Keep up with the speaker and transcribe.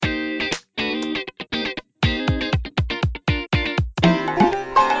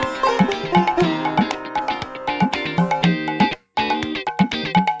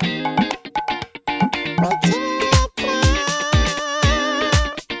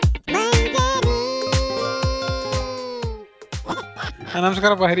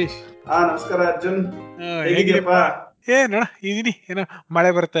ನಮಸ್ಕಾರಪ್ಪ ಹರೀಶ್. ನಮಸ್ಕಾರ ಅರ್ಜುನ್. ಹೇಗಿದ್ಯಪ್ಪ? ಹೇಗಿದ್ಯಪ್ಪ? ನೋಡ ಇದೀನಿ, ಏನೋ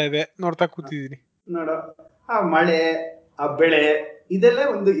ಮಳೆ ಬರ್ತಾ ಇದೆ ನೋಡ್ತಾ ಕೂತಿದೀನಿ. ನೋಡು, ಆ ಮಳೆ, ಆ ಬೆಳೆ,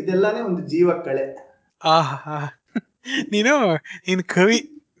 ಇದೆಲ್ಲಾನೇ ಒಂದು ಜೀವ ಕಳೆ. ಆಹಾ ನೀನು ಕವಿ.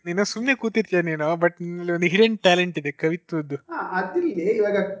 ನೀನು ಸುಮ್ನೆ ಕೂತಿರ್ತೀಯ ನೀನು, ಬಟ್ ನಿನ್ನಲ್ಲಿ ಒಂದು ಹಿಡನ್ ಟ್ಯಾಲೆಂಟ್ ಇದೆ ಕವಿತ್ವದ್ದು. ಅದಿಲ್ಲಿ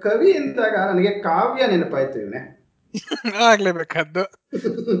ಇವಾಗ ಕವಿ ಅಂದಾಗ ನನಗೆ ಕಾವ್ಯ ನೆನಪಾಯ್ತು ಇವನೇ. ಆಗ್ಲೇಬೇಕಾದ್ದು.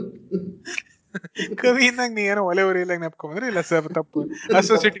 ಕವಿ ಇಂದಾಗ ನೀ ಏನೋ ಒಲೆ ಉರಿಯಲ್ಲ ನೆಪ್ಕೊಂಡ್ರೆ ಇಲ್ಲ ಸರ್ ತಪ್ಪು.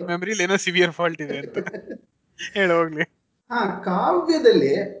 ಅಸೋಸಿಯೇಟಿವ್ ಮೆಮರಿಲಿ ಏನೋ ಸಿವಿಯರ್ ಫಾಲ್ಟ್ ಇದೆ ಅಂತ ಹೇಳಿ ಹೋಗ್ಲಿ.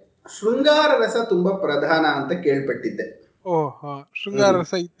 ಕಾವ್ಯದಲ್ಲಿ ಶೃಂಗಾರ ರಸ ತುಂಬಾ ಪ್ರಧಾನ ಅಂತ ಕೇಳ್ಪಟ್ಟಿದ್ದೆ. ಶೃಂಗಾರ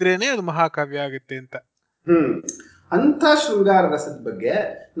ರಸ ಇದ್ರೇನೆ ಅದು ಮಹಾಕಾವ್ಯ ಆಗುತ್ತೆ ಅಂತ. ಅಂತ ಶೃಂಗಾರ ರಸದ ಬಗ್ಗೆ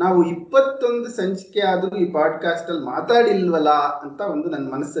ನಾವು 21 ಸಂಚಿಕೆ ಆದ್ರೂ ಈ ಪಾಡ್ಕಾಸ್ಟ್ ಅಲ್ಲಿ ಮಾತಾಡಿಲ್ವಲ್ಲ ಅಂತ ಒಂದು ನನ್ನ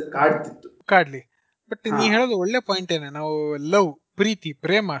ಮನಸ್ಸು ಕಾಡ್ತಿತ್ತು. ಕಾಡ್ಲಿ, ಬಟ್ ನೀ ಹೇಳೋದು ಒಳ್ಳೆ ಪಾಯಿಂಟ್ ಏನೇ. ನಾವು ಲವ್, ಪ್ರೀತಿ,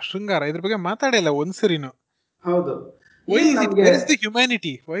 ಪ್ರೇಮ, ಶೃಂಗಾರ ಇದ್ರ ಬಗ್ಗೆ ಮಾತಾಡಿಲ್ಲ ಒಂದ್ಸರಿನು. ಹೌದು. Why is it? Where is the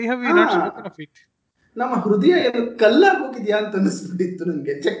humanity? Why have we not spoken of it? ನಮ್ಮ ಹೃದಯ ಏನು ಕಲ್ಲಾಗಿ ಹೋಗಿದ್ಯಾ ಅಂತ ಅನಿಸ್ಬಿಟ್ಟಿತ್ತು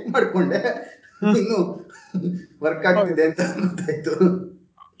ನನಗೆ. ಚೆಕ್ ಮಾಡ್ಕೊಂಡೆ, ಇನ್ನು ವರ್ಕ್ ಆಗ್ತಿದೆ ಅಂತ ಗೊತ್ತಾಯ್ತು.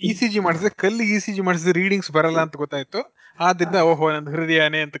 ECG ಮಾಡಿಸಿದ್ರೆ, ಕಲ್ಲಿಗೆ ECG ಮಾಡಿಸಿದ್ರೆ ರೀಡಿಂಗ್ಸ್ ಬರಲ್ಲ ಅಂತ ಗೊತ್ತಾಯ್ತು. ಆದ್ರಿಂದ ಓಹೋ ನಂದು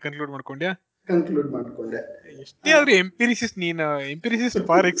ಹೃದಯನೇ ಅಂತ ಕನ್ಕ್ಲೂಡ್ ಮಾಡ್ಕೊಂಡೆ. ಎಷ್ಟೇ ಆದ್ರೂ ಎಂಪಿರಿಸಿಸ್ಟ್ ನೀನು, ಎಂಪಿರಿಸಿಸ್ಟ್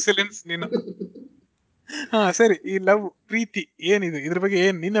ಫಾರ್ ಎಕ್ಸಲೆನ್ಸ್ ನೀನು. ಸರಿ, ಈ ಲವ್, ಪ್ರೀತಿ ಏನಿದೆ ಇದ್ರ ಬಗ್ಗೆ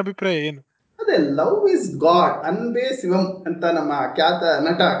ಏನ್ ನಿನ್ನ ಅಭಿಪ್ರಾಯ ಏನು? ಅದೇ, love is God, Anbe Sivam ಅಂತ ನಮ್ಮ ಖ್ಯಾತ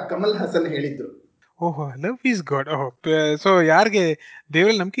ನಟ ಕಮಲ್ ಹಾಸನ್ ಹೇಳಿದ್ರು. ಓಹೋ, ಲವ್ ಈಸ್ ಗಾಡ್. ಸೊ ಯಾರಿಗೆ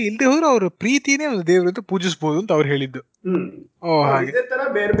ದೇವರಲ್ಲಿ ನಂಬಿಕೆ ಇಲ್ಲದೆ ಹೋದ್ರು ಅವ್ರ ಪ್ರೀತಿನೇ ಒಂದು ದೇವ್ರ ಅಂತ ಪೂಜಿಸಬಹುದು ಅಂತ ಅವ್ರು ಹೇಳಿದ್ದು. ಇದೇ ತರ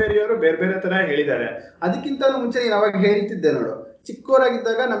ಬೇರೆ ಬೇರೆಯವರು ಬೇರೆ ಬೇರೆ ತರ ಹೇಳಿದ್ದಾರೆ. ಅದಕ್ಕಿಂತ ಮುಂಚೆ ನೀನು ಅವಾಗ ಹೇಳ್ತಿದ್ದೆ ನೋಡು,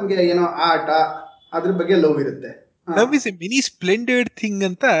 ಚಿಕ್ಕವರಾಗಿದ್ದಾಗ ನಮ್ಗೆ ಏನೋ ಆಟ, ಅದ್ರ ಬಗ್ಗೆ ಲವ್ ಇರುತ್ತೆ. Love is A mini splendid thing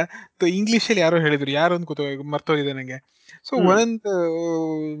ಅಂತ ಇಂಗ್ಲಿಷ್ ಅಲ್ಲಿ ಯಾರೋ ಹೇಳಿದ್ರು. ಯಾರು ಅಂತ ಮರ್ತೋಗಿದೆ ನಂಗೆ. ಸೊ ಒಂದೊಂದು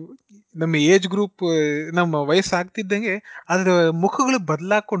ನಮ್ಮ ಏಜ್ ಗ್ರೂಪ್, ನಮ್ಮ ವಯಸ್ಸಾಗ್ತಿದ್ದಂಗೆ ಅದ್ರ ಮುಖಗಳು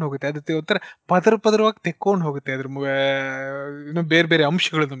ಬದಲಾಕೊಂಡು ಹೋಗುತ್ತೆ. ಅದು ಒಂಥರ ಪದರವಾಗಿ ತೆಕ್ಕೊಂಡು ಹೋಗುತ್ತೆ ಅದ್ರ ಬೇರೆ ಬೇರೆ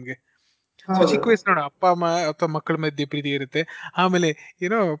ಅಂಶಗಳು ನಮ್ಗೆ. ಸೊ ಚಿಕ್ಕ ವಯಸ್ಸು ನೋಡ, ಅಪ್ಪ ಅಮ್ಮ ಅಥವಾ ಮಕ್ಕಳ ಮಧ್ಯೆ ಪ್ರೀತಿ ಇರುತ್ತೆ. ಆಮೇಲೆ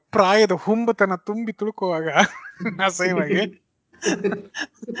ಏನೋ ಪ್ರಾಯದ ಹುಂಬತನ ತುಂಬಿ ತುಳುಕುವಾಗ ಅಸಹ್ಯವಾಗಿ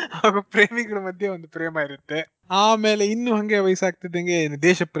ಆಗ ಪ್ರೇಮಿಗಳ ಮಧ್ಯೆ ಒಂದು ಪ್ರೇಮ ಇರುತ್ತೆ. ಆಮೇಲೆ ಇನ್ನು ಹಂಗೆ ವಯಸ್ಸಾಗ್ತಿದ್ದಂಗೆ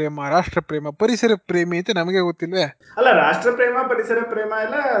ದೇಶ ಪ್ರೇಮ, ರಾಷ್ಟ್ರ ಪ್ರೇಮ, ಪರಿಸರ ಪ್ರೇಮಿ ಅಂತ ನಮಗೆ ಗೊತ್ತಿಲ್ವೇ? ಅಲ್ಲ, ರಾಷ್ಟ್ರ ಪ್ರೇಮ, ಪರಿಸರ ಪ್ರೇಮ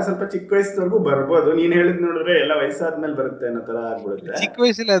ಎಲ್ಲ ಸ್ವಲ್ಪ ಚಿಕ್ಕ ವಯಸ್ಸವರೆಗೂ ಬರ್ಬೋದು. ನೀನ್ ಹೇಳಿದ್ ನೋಡಿದ್ರೆ ಎಲ್ಲ ವಯಸ್ಸಾದ್ಮೇಲೆ ಬರುತ್ತೆ ಅನ್ನೋ ತರ ಆಗ್ಬಿಡುತ್ತೆ. ಚಿಕ್ಕ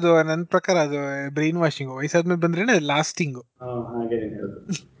ವಯಸ್ಸಲ್ಲಿ ಅದು ನನ್ನ ಪ್ರಕಾರ ಅದು ಬ್ರೈನ್ ವಾಷಿಂಗ್. ವಯಸ್ಸಾದ್ಮೇಲೆ ಬಂದ್ರೆ ಲಾಸ್ಟಿಂಗ್. ಹಾಗೆ ನೀನ್ ಹೇಳುದು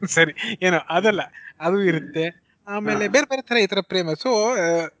ಸರಿ, ಏನೋ ಅದಲ್ಲ, ಅದು ಇರುತ್ತೆ. ಆಮೇಲೆ ಬೇರೆ ಬೇರೆ ತರ ಈ ತರ ಪ್ರೇಮ. ಸೊ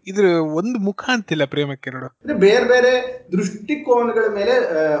ಇದ್ರ ಒಂದು ಮುಖ ಅಂತಿಲ್ಲ ಪ್ರೇಮಕ್ಕೆ ನೋಡು. ಬೇರೆ ಬೇರೆ ದೃಷ್ಟಿಕೋನಗಳ ಮೇಲೆ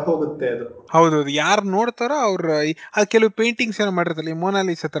ಹೋಗುತ್ತೆ ಅದು. ಹೌದೌದು, ಯಾರು ನೋಡ್ತಾರೋ ಅವ್ರ ಅದು ಕೆಲವು ಪೇಂಟಿಂಗ್ಸ್ ಏನೋ ಮಾಡಿರ್ತಾರೆ. ಈ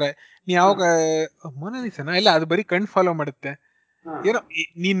ಮೊನಾಲಿಸಾ ತರ. ನೀ ಯಾವಾಗ ಮೊನಾಲಿಸಾನ ಇಲ್ಲ, ಅದು ಬರೀ ಕಣ್ ಫಾಲೋ ಮಾಡುತ್ತೆ. ಏನೋ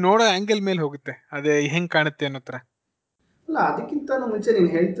ನೀನ್ ನೋಡೋ ಆಂಗಲ್ ಮೇಲೆ ಹೋಗುತ್ತೆ ಅದೇ ಹೆಂಗ್ ಕಾಣುತ್ತೆ ಅನ್ನೋ ತರ. ಅಲ್ಲ, ಅದಕ್ಕಿಂತ ಮುಂಚೆ ನೀನ್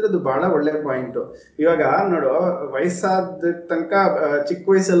ಹೇಳ್ತಿರೋದು ಬಹಳ ಒಳ್ಳೆ ಪಾಯಿಂಟ್. ಇವಾಗ ನೋಡು, ವಯಸ್ಸಾದ ತನಕ ಚಿಕ್ಕ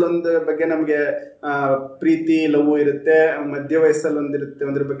ವಯಸ್ಸಲ್ಲಿ ಒಂದು ಬಗ್ಗೆ ನಮ್ಗೆ ಪ್ರೀತಿ, ಲವ್ ಇರುತ್ತೆ. ಮಧ್ಯ ವಯಸ್ಸಲ್ಲಿ ಒಂದಿರುತ್ತೆ,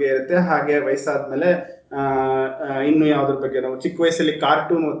 ಒಂದ್ರ ಬಗ್ಗೆ ಇರುತ್ತೆ. ಹಾಗೆ ವಯಸ್ಸಾದ್ಮೇಲೆ ಇನ್ನು ಯಾವ್ದ್ರ ಬಗ್ಗೆ, ನಾವು ಚಿಕ್ಕ ವಯಸ್ಸಲ್ಲಿ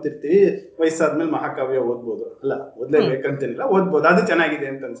ಕಾರ್ಟೂನ್ ಓದ್ತಿರ್ತೀವಿ, ವಯಸ್ಸಾದ್ಮೇಲೆ ಮಹಾಕಾವ್ಯ ಓದ್ಬೋದು. ಅಲ್ಲ, ಓದ್ಲೇಬೇಕಂತೇನಿಲ್ಲ, ಓದ್ಬೋದು, ಅದು ಚೆನ್ನಾಗಿದೆ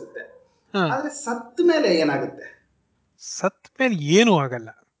ಅಂತ ಅನ್ಸುತ್ತೆ. ಆದ್ರೆ ಸತ್ ಮೇಲೆ ಏನಾಗುತ್ತೆ? ಸತ್ ಮೇಲೆ ಏನೂ ಆಗಲ್ಲ.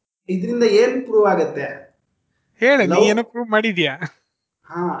 ಇದರಿಂದ ಏನ್ ಪ್ರೂವ್ ಆಗತ್ತೆ ಹೇಳ, ನೀ ಏನೋ ಪ್ರೂವ್ ಮಾಡಿದ್ಯಾ?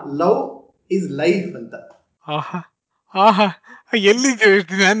 ಲವ್ ಇಸ್ ಲೈಫ್ ಅಂತ. ಆಹಾ, ಎಲ್ಲಿದ್ದೆ?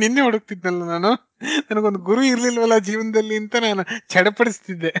 ನಾನು ನಿನ್ನೆ ಹುಡುಕ್ತಿದ್ನಲ್ಲ ನಾನು. ನನಗೊಂದು ಗುರು ಇರ್ಲಿಲ್ವಲ್ಲ ಜೀವನದಲ್ಲಿ ಅಂತ ನಾನು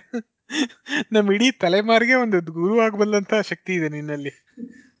ಚಡಪಡಿಸ್ತಿದ್ದೆ. ನಮ್ಮ ಇಡೀ ತಲೆಮಾರಿಗೆ ಒಂದು ಗುರು ಆಗಬಲ್ಲಂತ ಶಕ್ತಿ ಇದೆ ನಿನ್ನಲ್ಲಿ.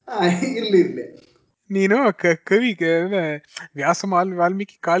 ಇರ್ಲಿ, ನೀನು ಕವಿ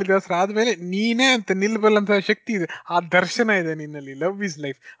ವಾಲ್ಮೀಕಿ, ಕಾಳಿದಾಸರ ಆದ್ಮೇಲೆ ನೀನೇ ಅಂತ ನಿಲ್ಬಲ್ಲಂತ ಶಕ್ತಿ ಇದೆ. ಆ ದರ್ಶನ ಇದೆ ನಿನ್ನಲ್ಲಿ. Love is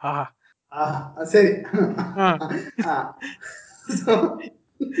life. ಸರಿ.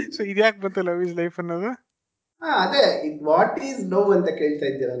 ಸೊ ಇದ್ಯಾಕೆ ಬಂತು ಲವ್ ಇಸ್ ಲೈಫ್ ಅನ್ನೋದು? ಅದೇ, ವಾಟ್ ಈಸ್ ಲವ್ ಅಂತ ಕೇಳ್ತಾ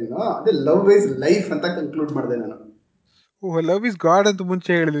ಇದ್ದೀರಾ ನೀನು. ಅದೇ, ಲವ್ ಇಸ್ ಲೈಫ್ ಅಂತ ಕನ್ಕ್ಲೂಡ್ ಮಾಡಿದೆ ನಾನು. ಲವ್ ಇಸ್ ಗಾಡ್ ಅಂತ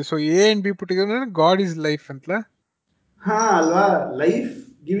ಮುಂಚೆ ಹೇಳಿದ್ವಿ. ಸೊ ಏನ್ ಬಿಟ್ಬಿಟ್ಟಿದ್ರೆ ಗಾಡ್ ಇಸ್ ಲೈಫ್ ಅಂತಲ್ಲ. ಅಲ್ವಾ, ಲೈಫ್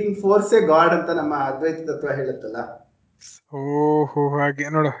ಗಿವಿಂಗ್ ಫೋರ್ಸೇ ಗಾಡ್ ಅಂತ ನಮ್ಮ ಅದ್ವೈತ ತತ್ವ ಹೇಳುತ್ತಲ್ಲ. ಓಹೋ,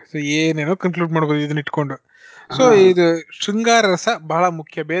 ಹಾಗೆ ನೋಡು. ಸೊ ಏನೇನೋ ಕನ್ಕ್ಲೂಡ್ ಮಾಡ್ಬೋದು ಇದನ್ನ ಇಟ್ಕೊಂಡು. ಸೊ ಇದು ಶೃಂಗಾರ ರಸ ಬಹಳ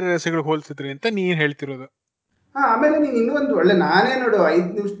ಮುಖ್ಯ ಬೇರೆ ರಸಗಳು ಹೋಲಿಸಿದ್ರಿ ಅಂತ ನೀನ್ ಹೇಳ್ತಿರೋದು. ಆಮೇಲೆ ನೀನು ಇನ್ನೊಂದು ಒಳ್ಳೆ, ನಾನೇ ನೋಡು 5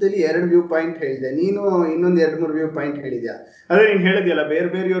 ನಿಮಿಷದಲ್ಲಿ 2 ವ್ಯೂ ಪಾಯಿಂಟ್ ಹೇಳಿದೆ, ನೀನು ಇನ್ನೊಂದು 2-3 ವ್ಯೂ ಪಾಯಿಂಟ್ ಹೇಳಿದ್ಯಾ. ಅದೇ ನೀನ್ ಹೇಳಿದ್ಯಲ್ಲ, ಬೇರೆ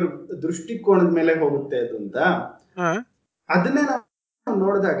ಬೇರೆಯವ್ರ ದೃಷ್ಟಿಕೋನದ ಮೇಲೆ ಹೋಗುತ್ತೆ ಅದು ಅಂತ. ಅದನ್ನೇ ನಾವು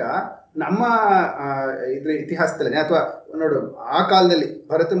ನೋಡಿದಾಗ ನಮ್ಮ ಇದ್ರ ಇತಿಹಾಸದಲ್ಲೇ, ಅಥವಾ ನೋಡು, ಆ ಕಾಲದಲ್ಲಿ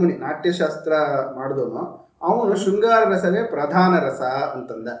ಭರತಮುನಿ ನಾಟ್ಯಶಾಸ್ತ್ರ ಮಾಡಿದವನು, ಅವನು ಶೃಂಗಾರ ರಸವೇ ಪ್ರಧಾನ ರಸ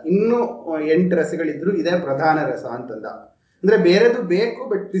ಅಂತಂದ. ಇನ್ನೂ 8 ರಸಗಳಿದ್ರು, ಇದೇ ಪ್ರಧಾನ ರಸ ಅಂತಂದ. ಅಂದ್ರೆ ಬೇರೆದು ಬೇಕು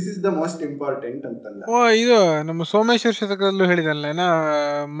but this is the most important ಅಂತಲ್ಲ. ಓ ಇದು ನಮ್ಮ ಸೋಮೇಶ್ವರ ಶತಕದಲ್ಲೂ ಹೇಳಿದಲ್ಲ ಏನ,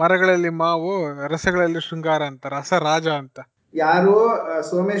 ಮರಗಳಲ್ಲಿ ಮಾವು ರಸಗಳಲ್ಲಿ ಶೃಂಗಾರ ಅಂತ, ರಸ ರಾಜ ಅಂತ. ಯಾರು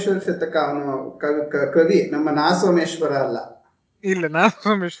ಸೋಮೇಶ್ವರ ಶತಕ ಅವನು ಕವಿ ನಮ್ಮ ನಾ ಸೋಮೇಶ್ವರ ಅಲ್ಲ. ಇಲ್ಲ, ನಾನು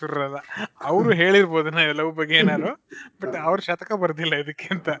ಸೋಮೇಶ್ವರ ಅಲ್ಲ. ಅವರು ಹೇಳಿರ್ಬೋದು ನಾ ಲವ್ ಬಗ್ಗೆ ಏನಾರು, ಬಟ್ ಅವ್ರ ಶತಕ ಬರ್ದಿಲ್ಲ ಇದಕ್ಕೆ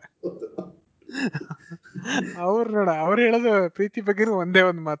ಅಂತ. ಅವ್ರು ನೋಡ, ಅವ್ರು ಹೇಳೋದು ಪ್ರೀತಿ ಬಗ್ಗೆ ಒಂದೇ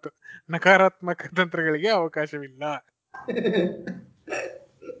ಒಂದು ಮಾತು: ನಕಾರಾತ್ಮಕ ತಂತ್ರಗಳಿಗೆ ಅವಕಾಶವಿಲ್ಲ.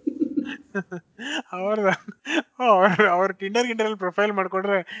 ಅವ್ರ ಅವ್ರ ಟಿಂಡರ್ ಪ್ರೊಫೈಲ್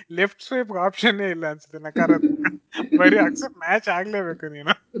ಮಾಡ್ಕೊಂಡ್ರೆ ಲೆಫ್ಟ್ ಸ್ವೈಪ್ ಆಪ್ಷನ್ ಇಲ್ಲ ಅನ್ಸುತ್ತೆ ನಕಾರಾತ್ಮಕ. ಬರೀ ಅಕ್ಸೆಪ್ಟ್ ಮ್ಯಾಚ್ ಆಗ್ಲೇಬೇಕು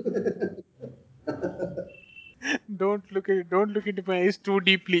ನೀನು. Don't look in my eyes too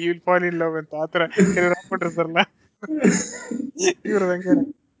deeply, you will fall in love ಅಂತ ಆತರ ಕೆಲವರು ಹಾಕೊಂಡಿರ್ತಾರಲ್ಲ, ಇವ್ರ ಹಂಗೆ.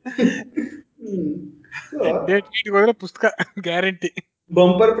 ಡೇಟ್ ಗೀಟ್ಗೆ ಹೋದ್ರೆ ಪುಸ್ತಕ ಗ್ಯಾರಂಟಿ.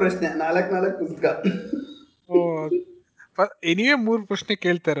 ಬಂಪರ್ ಪ್ರಶ್ನೆ, 4 ಪುಸ್ತಕ. ಓ, ಎನಿವೇ 3 ಪ್ರಶ್ನೆ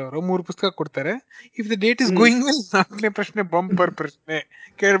ಕೇಳ್ತಾರೆ ಅವರು, 3 ಪುಸ್ತಕ ಕೊಡ್ತಾರೆ. If the date is going well, 4ನೇ ಪ್ರಶ್ನೆ ಬಂಪರ್ ಪ್ರಶ್ನೆ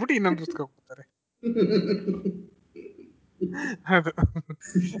ಕೇಳ್ಬಿಟ್ಟು ಇನ್ನೊಂದು ಪುಸ್ತಕ ಕೊಡ್ತಾರೆ. ಅದು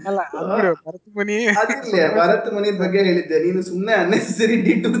ಅಲ್ಲ, ಅದ್ ಬಿಡು, ಭರತ್ ಮುನಿ ಅದಿರ್ಲಿ, ಭರತ್ ಮುನಿ ಬಗ್ಗೆ ಹೇಳಿದ್ದೆ, ನೀನು ಸುಮ್ಮನೆ ಅನ್ನೆಸರಿ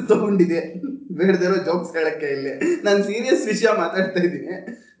ಡೀಟೇಲ್ಸ್ ತಗೊಂಡಿದೆ ಬೇಡದಿರೋ ಜೋಕ್ಸ್ ಹೇಳಕ್ಕೆ. ಇಲ್ಲಿ ನಾನು ಸೀರಿಯಸ್ ವಿಷಯ ಮಾತಾಡ್ತಾ ಇದ್ದೀನಿ,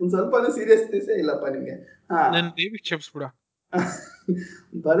 ಒಂದ್ ಸ್ವಲ್ಪನೂ ಸೀರಿಯಸ್ನೆಸ್ ಇಲ್ಲಪ್ಪ ನಿಮ್ಗೆ. ಹಾ, ನನ್ ದಯವಿಟ್ಟು ಕ್ಷಮಿಸ್ಬಿಡ.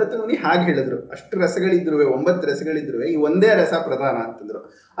 ಭರತ ಮುನಿ ಹಾಗೆ ಹೇಳಿದ್ರು, ಅಷ್ಟು ರಸಗಳಿದ್ರು, 9 ರಸಗಳಿದ್ರು, ಈ ಒಂದೇ ರಸ ಪ್ರಧಾನ ಅಂತಂದ್ರು.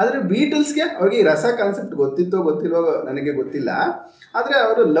 ಆದ್ರೆ ಬೀಟಲ್ಸ್ಗೆ ಅವ್ರಿಗೆ ಈ ರಸ ಕಾನ್ಸೆಪ್ಟ್ ಗೊತ್ತಿತ್ತೋ ಗೊತ್ತಿಲ್ವೋ ನನಗೆ ಗೊತ್ತಿಲ್ಲ, ಆದ್ರೆ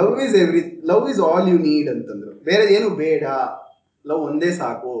ಅವರು love is all you need ಅಂತಂದ್ರು. ಬೇರೆ ಏನು ಬೇಡ, ಲವ್ ಒಂದೇ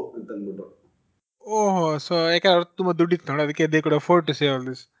ಸಾಕು ಅಂತಂದ್ಬಿಟ್ರು. ಓಹೋ, ಸೊ ಯಾಕಂದ್ರೆ ಅವ್ರು ತುಂಬಾ ದುಡ್ಡಿತ್ತು ನೋಡಿ, ಅದಕ್ಕೆ they could afford to save all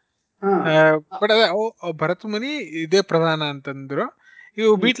this. ಹಾ, ಬಟ್ ಅದೇ ಭರತ್ ಮುನಿ ಇದೇ ಪ್ರಧಾನ ಅಂತಂದ್ರು.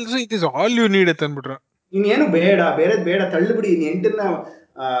 ಇವು Beatles it is all you need ಅಂತ ಅಂದ್ಬಿಟ್ರು. ಇನ್ನೇನು ಬೇಡ, ಬೇರೆದ್ ಬೇಡ, ತಳ್ಳುಬಿಡಿ, ಇನ್ 8ನ್ನ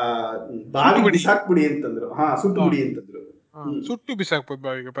ಸುಟ್ಟು ಬಾವಿಗೆ ಬಿಡಿ. ಬಿಸಾಕ್ಬಿಡಿ ಅಂತಂದ್ರು. ಹಾ, ಸುಟ್ಟು ಬಿಡಿ ಅಂತಂದ್ರು. ಸುಟ್ಟು ಬಿಸಾಕ್ಬೋದು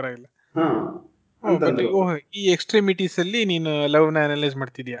ಬಾವಿಗೆ, ಪರವಾಗಿಲ್ಲ. ಹಾ ಬಟ್ ಅಂತಂದ್ರು. ಈ ಎಕ್ಸ್ಟ್ರೀಮಿಟೀಸ್ ಅಲ್ಲಿ ನೀನು ಲವ್ ನ ಅನಲೈಸ್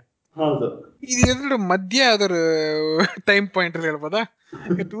ಮಾಡ್ತಿದ್ಯಾ. ಹೌದು. ಇದು ಎರಡು ಮಧ್ಯ ಅದರ ಟೈಮ್ ಪಾಯಿಂಟ್ ಅಲ್ಲಿ ಹೇಳ್ಬೋದಾ?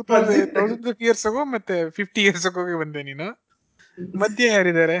 ಮತ್ತೆ ಥೌಸಂಡ್ಸ್ ಆಫ್ ಇಯರ್ಸ್ ಆಗೋ ಮತ್ತೆ 50 ಇಯರ್ಸ್ ಆಗೋಗಿ ಬಂದೆ ನೀನು. ಮಧ್ಯ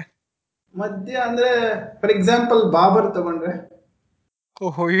ಯಾರಿದ್ದಾರೆ? ಮಧ್ಯ ಅಂದ್ರೆ ಫಾರ್ ಎಕ್ಸಾಂಪಲ್ ಬಾಬರ್ ತಗೊಂಡ್ರೆ,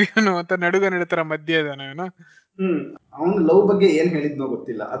 ಓಹೋ, ಏನು ಅಂತ ನಡುಗ ನಡೀತಾರ ಮಧ್ಯ ಇದಾನ ಏನೋ. ಅವನು ಲವ್ ಬಗ್ಗೆ ಏನ್ ಹೇಳಿದ್ನೋ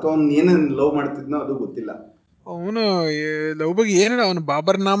ಗೊತ್ತಿಲ್ಲ, ಅಥವಾ ಅವ್ನು ಏನೇನ್ ಲವ್ ಮಾಡ್ತಿದ್ನೋ ಅದು ಗೊತ್ತಿಲ್ಲ. ಅವನು ಲವ್ ಬಗ್ಗೆ ಏನ, ಅವನು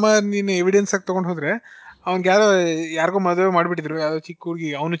ಬಾಬರ್ ನಾಮ ನೀನು ಎವಿಡೆನ್ಸ್ ಆಗಿ ತಗೊಂಡ್ ಹೋದ್ರೆ, ಅವ್ನ್ಗೆ ಯಾರಿಗೋ ಮದುವೆ ಮಾಡ್ಬಿಟ್ಟಿದ್ರು, ಯಾವ್ದೋ ಚಿಕ್ಕ ಹುಡುಗಿ,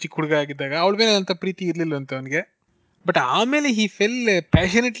 ಅವನು ಚಿಕ್ಕ ಹುಡುಗ ಆಗಿದ್ದಾಗ ಅವಳ ಮೇಲೆ ಅಂತ ಪ್ರೀತಿ ಇರ್ಲಿಲ್ಲ ಅಂತ ಅವನಿಗೆ. ಬಟ್ ಆಮೇಲೆ ಹಿ fell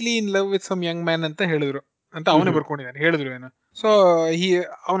ಪ್ಯಾಷನೆಟ್ಲಿ in love with some Young man ಅಂತ ಹೇಳಿದ್ರು ಅಂತ ಅವನೇ ಬರ್ಕೊಂಡಿದ್ದಾನೆ, ಹೇಳಿದ್ರು ಏನು. ಸೊ ಈ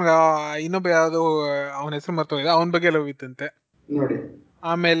ಅವನ್ಗ ಇನ್ನೊಬ್ಬ ಯಾವ್ದೋ, ಅವನ ಹೆಸರು ಮರ್ತೋಗಿದೆ, ಅವನ ಬಗ್ಗೆ ಲವ್ ಇತ್ತಂತೆ. ನೋಡಿ,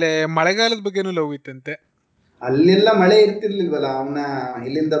 ಆಮೇಲೆ ಮಳೆಗಾಲದ ಬಗ್ಗೆನೂ ಲವ್ ಇತ್ತಂತೆ. ಅಲ್ಲೆಲ್ಲ ಮಳೆ ಇರ್ತಿರ್ಲಿಲ್ವಲ್ಲ, ಅವನ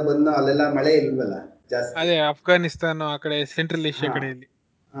ಇಲ್ಲಿಂದ ಬಂದು ಅಲ್ಲೆಲ್ಲ ಮಳೆ ಇಲ್ವಲ್ಲ ಜಾಸ್ತಿ. ಅದೇ ಅಫ್ಘಾನಿಸ್ತಾನ ಆ ಕಡೆ, ಸೆಂಟ್ರಲ್ ಏಷ್ಯಾ ಹಾ, ಕಡೆಯಲ್ಲಿ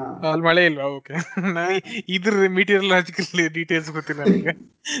ಹಾ. ಅಲ್ಲಿ ಮಳೆ ಇಲ್ವಾ? ಓಕೆ. ಇದ್ರ ಮೆಟೀರಿಯಲಾಜಿಕಲ್ ಡೀಟೇಲ್ಸ್ ಗೊತ್ತಿಲ್ಲ ನನಗೆ.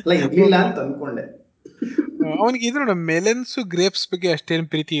 ಅಲ್ಲ, ಇರ್ಲಿಲ್ಲ ಅಂತ ಅನ್ಕೊಂಡೆ. ಅವನಿಗೆ ಇದು ನೋಡ, ಮೆಲೆನ್ಸು ಗ್ರೇಪ್ಸ್ ಬಗ್ಗೆ ಅಷ್ಟೇನು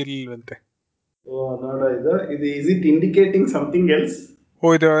ಪ್ರೀತಿ ಇರ್ಲಿಲ್ವಂತೆ. ಓ, ನೋಡೋ, ಇದು is it indicating something else?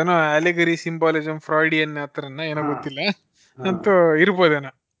 ಓ, ಇದು ಏನೋ ಅಲೆಗರಿ, ಸಿಂಬಾಲಿಸಮ್, ಫ್ರಾಯ್ಡಿಯನ್ ಆತರನ ಏನೋ ಹಾ, ಗೊತ್ತಿಲ್ಲ, ಹಾ, ಅಂತೂ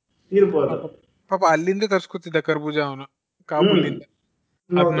ಇರ್ಬೋದೇನೋ. ಇರ್ಬೋದು. ಪಾಪ ಅಲ್ಲಿಂದ ತರ್ಸ್ಕೊತಿದ್ದ ಕರ್ಬೂಜ ಅವನು, ಹ್ಮ್ ಕಾಬೂಲಿಂದ.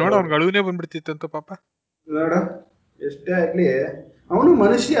 ಅದ್ ಹೌದು ನೋಡ ಹೌದು. ಅವ್ನಿಗೆ ಅಳುನೇ ಬಂದ್ಬಿಡ್ತಿತ್ತಂತ ಪಾಪ. ನೋಡ, ಎಷ್ಟೇ ಆಗ್ಲಿ ಅವನು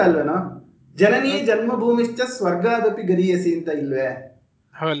ಮನುಷ್ಯ ಅಲ್ವೇನೋ. ಜನನೀ ಜನ್ಮಭೂಮಿಶ್ಚ ಸ್ವರ್ಗಾದಪಿ ಗರಿಯಸಿ ಅಂತ ಇಲ್ವೇ?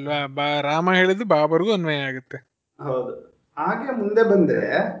 ಅಲ್ವಾ, ರಾಮ ಹೇಳಿದ್ದು ಬಾಬರ್ಗೂ ಅನ್ವಯ ಆಗುತ್ತೆ. ಹೌದು. ಹಾಗೆ ಮುಂದೆ ಬಂದ್ರೆ,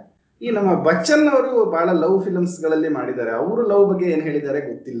 ಈ ನಮ್ಮ ಬಚ್ಚನ್ ಅವರು ಬಹಳ ಲವ್ ಫಿಲ್ಮ್ಸ್ ಗಳಲ್ಲಿ ಮಾಡಿದ್ದಾರೆ. ಅವರು ಲವ್ ಬಗ್ಗೆ ಏನ್ ಹೇಳಿದ್ದಾರೆ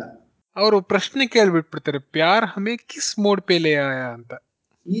ಗೊತ್ತಿಲ್ಲ. ಅವರು ಪ್ರಶ್ನೆ ಕೇಳ್ಬಿಟ್ಬಿಡ್ತಾರೆ, ಪ್ಯಾರ್ ಹಮೇ ಕಿಸ್ ಮೋಡ್ ಪೇಲೆ ಆಯಾ ಅಂತ.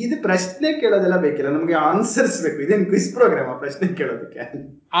 ಇದು ಪ್ರಶ್ನೆ ಕೇಳೋದೆಲ್ಲ ಬೇಕಿಲ್ಲ, ನಮ್ಗೆ ಆನ್ಸರ್ಸ್ ಬೇಕು. ಇದೇನು ಕ್ವಿಸ್ ಪ್ರೋಗ್ರಾಮ್ ಪ್ರಶ್ನೆ ಕೇಳೋದಕ್ಕೆ?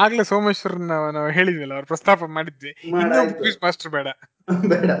 ಆಗ್ಲೇ ಸೋಮೇಶ್ವರ್ ನಾವು ಹೇಳಿದ್ವಲ್ಲ, ಅವ್ರು ಪ್ರಸ್ತಾಪ ಮಾಡಿದ್ವಿ, ಇನ್ನೊಬ್ಬ ಮಾಡಾಯ್ತು. ಕ್ವಿಸ್ ಮಾಸ್ಟರ್ ಬೇಡ,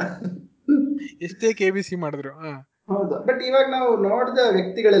 ಬೇಡ. ಎಷ್ಟೇ KBC ಮಾಡಿದ್ರು. ಹೌದು, ಬಟ್ ಇವಾಗ ನಾವು ನೋಡಿದ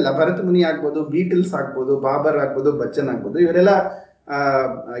ವ್ಯಕ್ತಿಗಳೆಲ್ಲ, ಭರತ್ ಮುನಿ ಆಗ್ಬೋದು, ಬೀಟಲ್ಸ್ ಆಗ್ಬೋದು, ಬಾಬರ್ ಆಗ್ಬೋದು, ಬಚ್ಚನ್ ಆಗ್ಬೋದು, ಇವರೆಲ್ಲ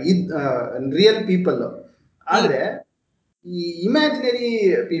ರಿಯಲ್ ಪೀಪಲ್. ಆದ್ರೆ ಈ ಇಮ್ಯಾಜಿನರಿ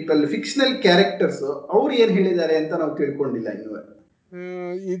ಪೀಪಲ್, ಫಿಕ್ಷನಲ್ ಕ್ಯಾರೆಕ್ಟರ್ಸ್, ಅವ್ರು ಏನ್ ಹೇಳಿದ್ದಾರೆ ಅಂತ ನಾವು ತಿಳ್ಕೊಂಡಿಲ್ಲ ಇನ್ನೂ.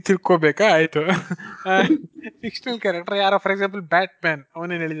 ತಿಳ್ಕೊಬೇಕಾ? ಆಯ್ತು. ಫಿಕ್ಷನಲ್ ಕ್ಯಾರೆಕ್ಟರ್ ಯಾರೋ, ಫಾರ್ ಎಕ್ಸಾಂಪಲ್ ಬ್ಯಾಟ್ ಮ್ಯಾನ್,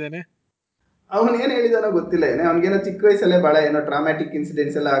 ಅವನೇನ್ ಹೇಳಿದಾನೆ? ಅವನ್ ಏನ್ ಹೇಳಿದಾನೋ ಗೊತ್ತಿಲ್ಲ. ಅವ್ನಿಗೇನೋ ಚಿಕ್ಕ ವಯಸ್ಸಲ್ಲೇ ಬಹಳ ಏನೋ ಟ್ರಾಮ್ಯಾಟಿಕ್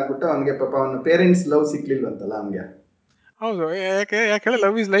ಇನ್ಸಿಡೆಂಟ್ಸ್ ಎಲ್ಲ ಆಗ್ಬಿಟ್ಟು ಅವ್ನಿಗೆ ಪಾಪ ಅವನ ಪೇರೆಂಟ್ಸ್ ಲವ್ ಸಿಕ್ಲಿಲ್ವಂತಲ್ಲ ಅವ್ನಿಗೆ. ಹೌದು, ಯಾಕೆ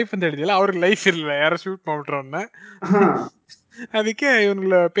ಲವ್ ಇಸ್ ಲೈಫ್ ಅಂತ ಹೇಳಿದಿಲ್ಲ, ಅವ್ರಿಗೆ ಲೈಫ್ ಇರಲಿಲ್ಲ, ಯಾರೋ ಶೂಟ್ ಮಾಡ್ಬಿಟ್ರು ಅವನ್ನ. ಹಾ, ಅದಕ್ಕೆ ಇವನ್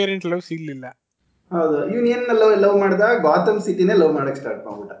ಪೇರೆಂಟ್ ಲವ್ ಸಿಗ್ಲಿಲ್ಲ. ಹೌದು. ಇವನ್ ಏನ್ ಲವ್ ಮಾಡ್ದ, ಗಾಥಮ್ ಸಿಟಿನೇ ಲವ್ ಮಾಡಕ್ ಸ್ಟಾರ್ಟ್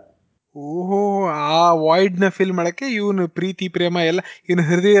ಮಾಡ್ಬಿಟ್ಟ. ಓಹೋ! ಆ ವಾಯ್ಡ್‌ನ ಫಿಲ್ ಮಾಡಕ್ಕೆ ಇವನು ಪ್ರೀತಿ ಪ್ರೇಮ ಎಲ್ಲ ಇವನು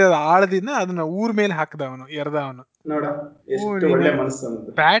ಹೃದಯದ ಆಳದಿಂದ ಅದನ್ನ ಊರ್ ಮೇಲೆ ಹಾಕ್ದ ಅವನು, ಎರ್ದ ಅವನು. ನೋಡ ಓಹ್! ಎಷ್ಟು ನೀನು ಒಳ್ಳೆ ಮನಸ್ಸು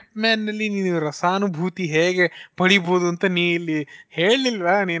ಅಂತ. ಬ್ಯಾಟ್‌ಮ್ಯಾನ್‌ನಲ್ಲಿ ನೀನು ರಸಾನುಭೂತಿ ಹೇಗೆ ಪಡಿಬೋದು ಅಂತ ನೀ ಇಲ್ಲಿ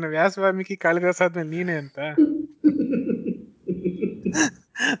ಹೇಳಿಲ್ವಾ? ನೀನು ವ್ಯಾಸ, ವಾಲ್ಮೀಕಿ, ಕಾಳಿದಾಸ ಆದ್ಮೇಲೆ ನೀನೇ ಅಂತ.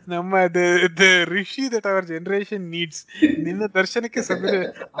 ನಮ್ಮ the rishi that our generation needs. ನಿನ್ನ ದರ್ಶನಕ್ಕೆ ಸದೃಶ,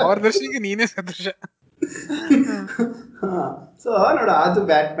 ಅವರ ದರ್ಶನಕ್ಕೆ ನೀನೇ ಸದೃಶ. ಹಾ, ಸೊ ನೋಡು ಅದು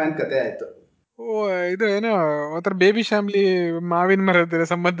ಬ್ಯಾಟ್ಮ್ಯಾನ್ ಕತೆ ಆಯ್ತು. ಓ, ಇದು ಏನೋ ಒಂಥರ ಬೇಬಿ ಫ್ಯಾಮಿಲಿ ಮಾವಿನ ಮರದ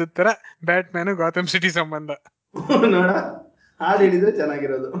ಸಂಬಂಧದ ತರ ಬ್ಯಾಟ್ಮ್ಯಾನ್ ಗಾಥಮ್ ಸಿಟಿ ಸಂಬಂಧ. ನೋಡ ಹಾಡು ಹಿಡಿದ್ರೆ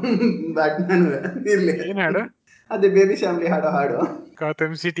ಚೆನ್ನಾಗಿರೋದು ಬ್ಯಾಟ್ಮ್ಯಾನ್ ಇರ್ಲಿ. ಏನ್ ಹಾಡು? ಅದೇ ಬೇಬಿ ಫ್ಯಾಮಿಲಿ ಹಾಡೋ ಹಾಡು.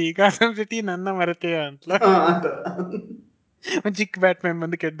 ಗಾಥಮ್ ಸಿಟಿ ನನ್ನ ಮರತೆಯ ಅಂತಲ ಆ ಥರ. ಒಂದ್ ಚಿಕ್ಕ ಬ್ಯಾಟ್ಮ್ಯಾನ್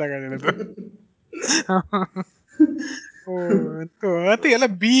ಬಂದು ಕೆಟ್ಟದಾಗ ಹೇಳೋದು. ಓ, ಅಂತ ಎಲ್ಲ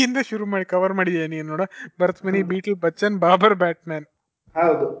ಬಿ ಇಂದ ಶುರು ಮಾಡಿ ಕವರ್ ಮಾಡಿದ್ಯಾ ನೀನ್ ನೋಡ. Bharat Muni, Beatle, Bachchan, Babar, Batman.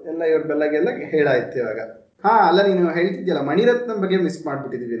 ಹೌದು, ಎಲ್ಲ ಇವ್ರ ಬೆಲ್ಲಗೆಲ್ಲ ಹೇಳಾಯ್ತು ಇವಾಗ. ಹಾ, ಅಲ್ಲ ನೀನು ಹೇಳ್ತಿದ್ಯಲ್ಲ ಮಣಿರತ್ನಂ ಬಗ್ಗೆ ಮಿಸ್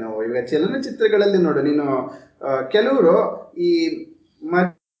ಮಾಡ್ಬಿಟ್ಟಿದೀವಿ ನಾವು. ಇವಾಗ ಚಲನಚಿತ್ರಗಳಲ್ಲಿ ನೋಡು ನೀನು, ಕೆಲವರು ಈ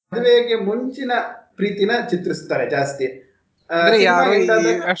ಮದುವೆಗೆ ಮುಂಚಿನ ಪ್ರೀತಿನ ಚಿತ್ರಿಸ್ತಾರೆ ಜಾಸ್ತಿ. ಅಂದ್ರೆ ಸಿನಿಮಾ ಯಾರೋ ಎಂಡ್ ಈ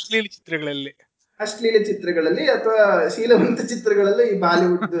ಆದಾಗ ಅಶ್ಲೀಲ ಚಿತ್ರಗಳಲ್ಲಿ. ಅಶ್ಲೀಲ ಚಿತ್ರಗಳಲ್ಲಿ ಅಥವಾ ಶೀಲವಂತ ಚಿತ್ರಗಳಲ್ಲಿ ಈ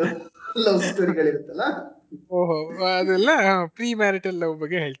ಬಾಲಿವುಡ್ ಲವ್ ಸ್ಟೋರಿಗಳಿರುತ್ತಲ್ಲ, ಓಹೋ, ಅದೆಲ್ಲ ಪ್ರೀ ಮ್ಯಾರಿಟಲ್ ಲವ್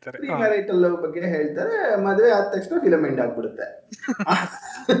ಬಗ್ಗೆ ಹೇಳ್ತಾರೆ. ಪ್ರೀ ಮ್ಯಾರಿಟಲ್ ಲವ್ ಬಗ್ಗೆ ಹೇಳ್ತಾರೆ. ಮದುವೆ ಆದ ತಕ್ಷಣ ಫಿಲಮ್ ಎಂಡ್ ಆಗ್ಬಿಡುತ್ತೆ.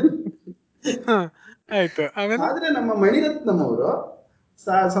 ಆಯ್ತು, ಆಮೇಲೆ ಆದ್ರೆ ನಮ್ಮ ಮಣಿರತ್ನಂ ಅವರು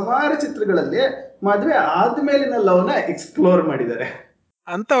ಸುಮಾರು ಚಿತ್ರಗಳಲ್ಲಿ ಮದುವೆ ಆದ್ಮೇಲಿನ ಲವ್ನ ಎಕ್ಸ್ಪ್ಲೋರ್ ಮಾಡಿದ್ದಾರೆ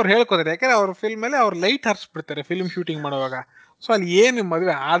ಅಂತ ಅವ್ರು ಹೇಳ್ಕೋತಾರೆ. ಯಾಕಂದ್ರೆ ಅವ್ರ ಫಿಲ್ಮ್ ಅಲ್ಲಿ ಅವ್ರು ಲೈಟ್ ಹರಿಸ್ಬಿಡ್ತಾರೆ ಫಿಲ್ಮ್ ಶೂಟಿಂಗ್ ಮಾಡುವಾಗ. ಸೊ ಅಲ್ಲಿ ಏನು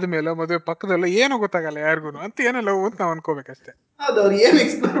ಮದುವೆ ಆದ್ಮೇಲೆ ಮದುವೆ ಪಕ್ಕದಲ್ಲ ಏನು ಗೊತ್ತಾಗಲ್ಲ ಯಾರಿಗೂ ಅಂತ, ಏನೋ ಲವ್ ಅಂತ ನಾವು ಅನ್ಕೋಬೇಕಷ್ಟೇ. ಅದು ಅವ್ರು ಏನ್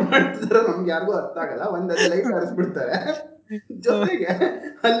ಎಕ್ಸ್ಪ್ಲೋರ್ ಮಾಡ್ತಿದಾರೋ ನಮ್ಗೆ ಯಾರಿಗೂ ಅರ್ಥ ಆಗಲ್ಲ. ಅದೇ ಲೈಟ್ ಹಾರಿಸ್ಬಿಡ್ತಾರೆ, ಜೊತೆಗೆ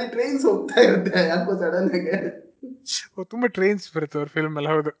ಅಲ್ಲಿ ಟ್ರೈನ್ಸ್ ಹೋಗ್ತಾ ಇರುತ್ತೆ ಯಾಕೋ ಸಡನ್ ಆಗಿ. ತುಂಬಾ ಟ್ರೈನ್ಸ್ ಬರುತ್ತೆ ಅವ್ರ ಫಿಲ್ಮ್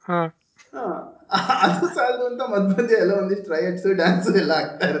ಅಲ್ಲಿ. ಹೌದು. ಹಾ, ಅದು ಸಾಲದು ಅಂತ ಮಧ್ಯ ಎಲ್ಲ ಒಂದಿಷ್ಟು ರೈಟ್ಸ್ ಡ್ಯಾನ್ಸ್ ಎಲ್ಲ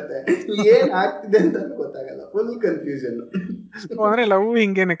ಆಗ್ತಾ ಇರುತ್ತೆ. ಏನ್ ಆಗ್ತಿದೆ ಅಂತ ಗೊತ್ತಾಗಲ್ಲ, ಫುಲ್ ಕನ್ಫ್ಯೂಷನ್. ಅಂದ್ರೆ ಲವ್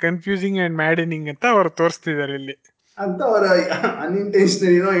ಹಿಂಗೇನೆ ಕನ್ಫ್ಯೂಸಿಂಗ್ ಅಂಡ್ ಮ್ಯಾಡನಿಂಗ್ ಅಂತ ಅವ್ರು ತೋರಿಸ್ತಿದ್ದಾರೆ ಇಲ್ಲಿ ಅಂತ ಅವ್ರ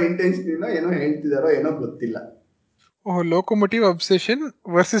ಅನ್ಇಂಟೆನ್ಷನಲಿನೋ ಇಂಟೆನ್ಷನಲಿನೋ ಏನೋ ಹೇಳ್ತಿದಾರೋ ಏನೋ ಗೊತ್ತಿಲ್ಲ. Oh, locomotive obsession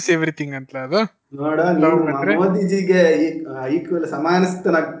versus everything ಅಂತ ಅದು. ನೋಡ ಲವ್ ನೀನು ಅಂದ್ರೆ ಮೋದಿಜಿಗೆ ಈಕ್ವಲ್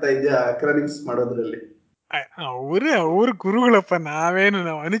ಸಮಾನಸ್ಥನಾಗ್ತಾ ಇದೆಯಾ ಅಕ್ರಾನಿಮ್ಸ್ ಮಾಡೋದ್ರಲ್ಲಿ. ಅವ್ರ ಗುರುಗಳಪ್ಪ, ನಾವು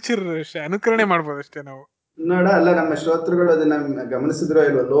ಅನುಚರರು ಅಷ್ಟೇ, ಅನುಕರಣೆ ಮಾಡ್ಬೋದು ಅಷ್ಟೇ ನಾವು. ನೋಡ, ಅಲ್ಲ ನಮ್ಮ ಶ್ರೋತೃಗಳು ಅದನ್ನ ಗಮನಿಸಿದ್ರೋ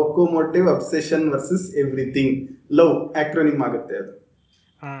ಇಲ್ವೋ, locomotive obsession versus everything love acronym ಆಗುತ್ತೆ ಅದು.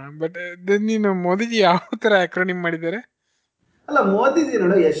 ಬಟ್ ನೀನು ಮೋದಿಜಿ ಯಾವ ತರ ಆಕ್ರೋನಿಮ್ ಮಾಡಿದ್ದಾರೆ? ಅಲ್ಲ, ಮೋದಿಜಿ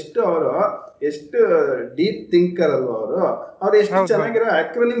ನೋಡು ಎಷ್ಟು ಡೀಪ್ ಥಿಂಕರ್ ಅಲ್ವಾ ಅವರು. ಅವ್ರು ಎಷ್ಟು ಹೌದೌದು. ಚೆನ್ನಾಗಿರೋ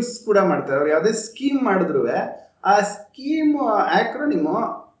ಆಕ್ರೋನಿಮ್ಸ್ ಕೂಡ ಮಾಡ್ತಾರೆ. ಅವ್ರು ಯಾವ್ದೇ ಸ್ಕೀಮ್ ಮಾಡಿದ್ರು ಆ ಸ್ಕೀಮ್ ಆಕ್ರೋನಿಮ್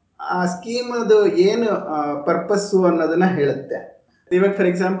ಆ ಸ್ಕೀಮ್ ಅದು ಏನು ಪರ್ಪಸ್ಸು ಅನ್ನೋದನ್ನ ಹೇಳುತ್ತೆ. ಇವಾಗ for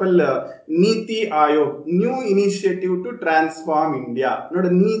example Niti Aayog, new initiative to transform India. ನೋಡು,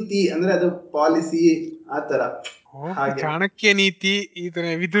 ನೀತಿ ಅಂದ್ರೆ ಅದು ಪಾಲಿಸಿ ಆ ತರ. ಹಾಗೆ ಚಾಣಕ್ಯ ನೀತಿ, ಈ ತರ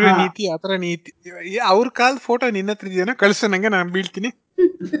ವಿದುರ ಹಾ. ನೀತಿ, ಆತರ ನೀತಿ. ಅವ್ರ ಕಾಲದ ಫೋಟೋ ನಿನ್ನ ಹತ್ರ ಇದೆಯಾ? ಕಳ್ಸು ನಂಗೆ, ನಾನು ಬೀಳ್ತೀನಿ.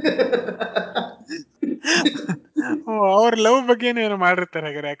 ಅವ್ರ ಲವ್ ಬಗ್ಗೆ ಏನೋ ಮಾಡಿರ್ತಾರೆ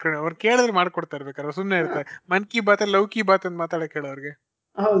ಹಾಗಾದ್ರೆ ಆಕ್ರೋನಿಮ್. ಅವ್ರು ಕೇಳಿದ್ರೆ ಮಾಡ್ಕೊಡ್ತಾರೆ, ಬೇಕಾದ್ರೆ ಸುಮ್ಮನೆ ಇರ್ತಾರೆ. ಮನ್ ಕಿ ಬಾತ್ ಲವ್ ಕಿ ಬಾತ್ ಅಂತ ಮಾತಾಡಕ್ ಹೇಳೋರ್ಗೆ.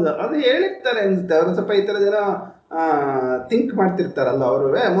 ಹೌದು, ಅದು ಹೇಳಿರ್ತಾರೆ ಅನ್ಸುತ್ತೆ. ಅವರು ಸ್ವಲ್ಪ ಈ ತರ ಜನ ಥಿಂಕ್ ಮಾಡ್ತಿರ್ತಾರಲ್ಲ ಅವರು.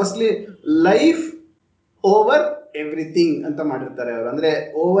 ಮೋಸ್ಟ್ಲಿ ಲೈಫ್ ಓವರ್ ಎವ್ರಿಥಿಂಗ್ ಅಂತ ಮಾಡಿರ್ತಾರೆ ಅವರು. ಅಂದ್ರೆ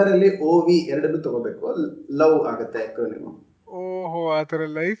ಓವರ್ ಅಲ್ಲಿ OV ಎರಡನ್ನೂ ತಗೋಬೇಕು, ಲವ್ ಆಗುತ್ತೆ acronym. ಓಹೋ, ಆತರ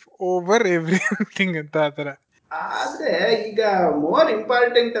ಲೈಫ್ ಓವರ್ ಎವ್ರಿಥಿಂಗ್ ಅಂತ ಆತರ. ಆದ್ರೆ ಈಗ ಮೋರ್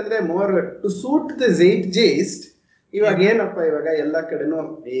ಇಂಪಾರ್ಟೆಂಟ್ ಅಂದ್ರೆ more to suit the zeitgeist. ಇವಾಗ ಏನು? ಏನಪ್ಪ, ಇವಾಗ ಎಲ್ಲಾ ಕಡೆನೂ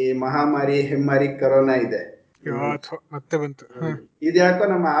ಈ ಮಹಾಮಾರಿ ಹೆಮ್ಮಾರಿ ಕರೋನಾ ಇದೆ. ಮತ್ತೆ ಬಂತು. ಇದ್ಯಾಕೋ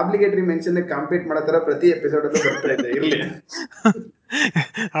ನಮ್ಮ ಆಬ್ಲಿಗೇಟರಿ ಮೆನ್ಷನ್ ಕಾಂಪೀಟ್ ಮಾಡೋ ತರ ಪ್ರತಿ ಎಪಿಸೋಡ್ ಅಲ್ಲೂ ಬರ್ತಾ ಇದೆ. ಇರ್ಲಿ.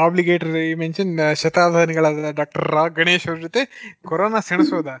 ಆಬ್ಲಿಗೇಟರಿ ಮೆನ್ಷನ್ ಶತಾಧಾನಿಗಳಾದ ಡಾಕ್ಟರ್ ಗಣೇಶ್ ಅವ್ರ ಜೊತೆ ಕೊರೋನಾ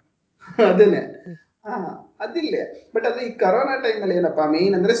ಸೆಣಸೋದ. ಅದೇನೆ. ಹಾ, ಅದಿಲ್ಲ. ಬಟ್ ಅದೇ ಈ ಕರೋನಾ ಟೈಮಲ್ಲಿ ಏನಪ್ಪಾ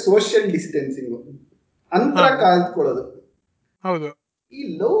ಮೇನ್ ಅಂದ್ರೆ ಸೋಷಿಯಲ್ ಡಿಸ್ಟೆನ್ಸಿಂಗ್, ಅಂತರ ಕಾಯ್ದುಕೊಳ್ಳೋದು. ಹೌದು. ಈ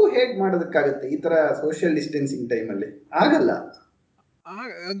ಲವ್ ಹೇಗ್ ಮಾಡೋದಕ್ಕಾಗುತ್ತೆ ಈ ತರ ಸೋಷಿಯಲ್ ಡಿಸ್ಟೆನ್ಸಿಂಗ್ ಟೈಮಲ್ಲಿ? ಆಗಲ್ಲ.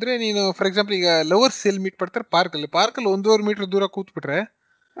 ಅಂದ್ರೆ ನೀನು ಫಾರ್ ಎಕ್ಸಾಂಪಲ್ ಈಗ ಲವರ್ಸ್ ಎಲ್ಲಿ ಮೀಟ್ ಮಾಡ್ತಾರೆ? ಪಾರ್ಕಲ್ಲಿ 1.5 ಮೀಟರ್ ದೂರ ಕೂತ್ಬಿಟ್ರೆ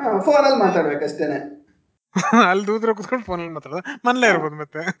ಫೋನಲ್ಲಿ ಮಾತಾಡ್ಬೇಕಷ್ಟೇನೆ. ಅಲ್ಲಿ ದೂರ ಕೂತ್ಕೊಂಡು ಫೋನಲ್ಲಿ ಮಾತಾಡೋದು, ಮನೇಲೇ ಇರ್ಬೋದು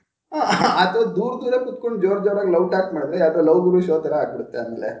ಮತ್ತೆ. ಅಥವಾ ದೂರ ದೂರ ಕುತ್ಕೊಂಡು ಜೋರಾಗಿ ಲವ್ ಟಾಕ್ ಮಾಡಿದ್ರೆ ಯಾವ್ದೋ ಲವ್ ಗುರು ಶೋ ತರ ಆಗ್ಬಿಡುತ್ತೆ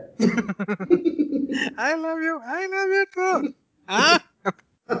ಆಮೇಲೆ. I love you, I love you too.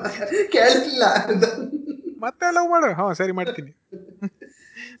 ಕೇಳಿಸ್ಲಿಲ್ಲ ಮತ್ತೆ ಲವ್ ಮಾಡು, ಹಾ ಸರಿ ಮಾಡ್ತೀನಿ.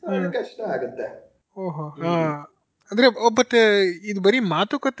 ಅದು ಕಷ್ಟ ಆಗುತ್ತೆ. ಓಹೋ, ಅಂದ್ರೆ ಬಟ್ ಇದು ಬರೀ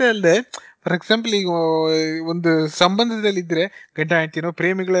ಮಾತುಕತೆ ಅಲ್ಲದೆ, ಫಾರ್ ಎಕ್ಸಾಂಪಲ್ ಈಗ ಒಂದು ಸಂಬಂಧದಲ್ಲಿ ಇದ್ರೆ, ಗಂಡ ಹೆಂಡತಿನೋ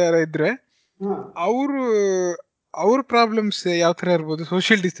ಪ್ರೇಮಿಗಳು ಯಾರೋ ಇದ್ರೆ, ಹಾ ಅವರು ಅವ್ರ ಪ್ರಾಬ್ಲಮ್ಸ್ ಯಾವ ತರ ಇರ್ಬೋದು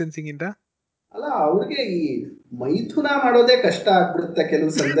ಸೋಷಿಯಲ್ ಡಿಸ್ಟೆನ್ಸಿಂಗ್ ಇಂದ? ಅಲ್ಲ, ಅವ್ರಿಗೆ ಈ ಮೈಥುನ ಮಾಡೋದೇ ಕಷ್ಟ ಆಗ್ಬಿಡುತ್ತೆ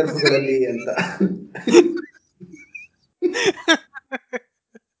ಕೆಲವು ಸಂದರ್ಭಗಳಲ್ಲಿ ಅಂತ.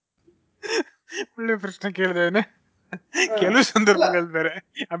 ಒಳ್ಳೆ ಪ್ರಶ್ನೆ ಕೇಳಿದೇನೆ. ಹ. ಕೆಲವು ಅಲ್ಲ ಸಂದರ್ಭಗಳಲ್ಲಿ ಬೇರೆ,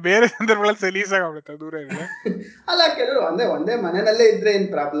 ಬೇರೆ ಸಂದರ್ಭಗಳಲ್ಲಿ ಸಲೀಸಾಗ್ಬಿಡುತ್ತೆ ದೂರ ಇದ್ರೆ. ಅಲ್ಲ, ಕೆಲವರು ಒಂದೇ ಮನೆಯಲ್ಲೇ ಇದ್ರೆ ಏನ್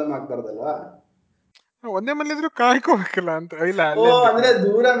ಪ್ರಾಬ್ಲಮ್ ಆಗ್ಬಾರ್ದಲ್ವಾ? ಒಂದೇ ಮನೇಲಿ ಇದ್ರು ಕಾಯ್ಕೋಬೇಕಲ್ಲ ಅಂತ. ಇಲ್ಲ ಓ, ಅಲ್ಲೇ ಅಂದ್ರೆ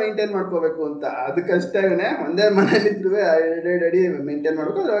ದೂರ ಮೇಂಟೈನ್ ಮಾಡ್ಕೋಬೇಕು ಅಂತ, ಅದಕ್ಕಷ್ಟೇನೆ ಒಂದೇ ಮನೇಲಿದ್ರು ಅಡಿ ಮೇಂಟೈನ್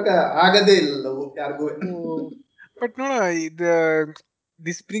ಮಾಡ್ಕೋ, ಅವಾಗ ಆಗದೇ ಇಲ್ಲ ಯಾರಿಗೂ. ಬಟ್ ನೋಡ, ಇದು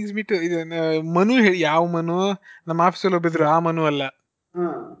ದಿಸ್ ಬ್ರಿಂಗ್ಸ್ ಮಿ ಟು ಇದು ಮನು ಯಾವ ಮನು ನಮ್ಮ ಆಫೀಸಲ್ಲಿ ಒಬ್ಬಿದ್ರು, ಆ ಮನು ಅಲ್ಲ. ಹಾ,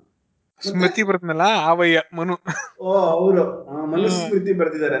 ಮತ್ತೆ ಸ್ಮೃತಿ ಬರ್ತನಲ್ಲ ಆವಯ್ಯ ಮನು. ಓ, ಅವರು ಹ್ಮ್, ಮನುಸ್ಮೃತಿ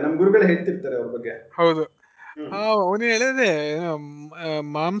ಬರ್ದಿದ್ದಾರೆ, ನಮ್ ಗುರುಗಳು ಹೇಳ್ತಿರ್ತಾರೆ ಅವ್ರ ಬಗ್ಗೆ. ಹೌದು. ಹ್ಮ್. ಅವನು ಹೇಳಿದೆ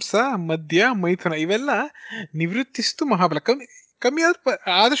ಮಾಂಸ ಮದ್ಯ ಮೈಥುನ ಇವೆಲ್ಲ ನಿವೃತ್ತಿಸ್ತು ಮಹಾಬಲ. ಕಮ್ಮಿ ಕಮ್ಮಿ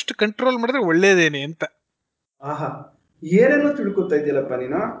ಆದಷ್ಟು ಕಂಟ್ರೋಲ್ ಮಾಡಿದ್ರೆ ಒಳ್ಳೇದೇನೆ ಅಂತ. ಆಹಾ, ಏನೇನೋ ತಿಳ್ಕೊತಾ ಇದೆಯಲ್ಲಪ್ಪ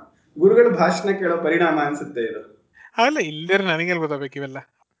ನೀನು. ಗುರುಗಳ ಭಾಷಣ ಕೇಳೋ ಪರಿಣಾಮ ಅನ್ಸುತ್ತೆ ಇದು. ಅಲ್ಲ, ಇಲ್ದೇರೆ ನನಗೆಲ್ಲ ಗೊತ್ತಾಗಬೇಕು ಇವೆಲ್ಲ.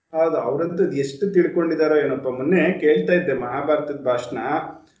 ಹೌದು, ಅವ್ರಂತೂ ಎಷ್ಟು ತಿಳ್ಕೊಂಡಿದಾರೋ ಏನಪ್ಪ. ಮೊನ್ನೆ ಕೇಳ್ತಾ ಇದ್ದೆ ಮಹಾಭಾರತದ ಭಾಷಣ.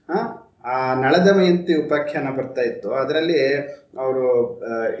 ಆ ಆ ನಳದಮಯಂತಿ ಉಪಾಖ್ಯಾನ ಬರ್ತಾ ಇತ್ತು, ಅದರಲ್ಲಿ ಅವರು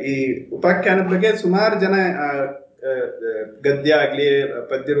ಈ ಉಪಾಖ್ಯಾನದ ಬಗ್ಗೆ ಸುಮಾರು ಜನ ಆ, ಗದ್ಯ ಆಗ್ಲಿ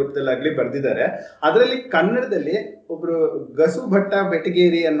ಪದ್ಯ ರೂಪದಲ್ಲಾಗ್ಲಿ ಬರ್ದಿದ್ದಾರೆ. ಅದರಲ್ಲಿ ಕನ್ನಡದಲ್ಲಿ ಒಬ್ರು ಗಸು ಭಟ್ಟ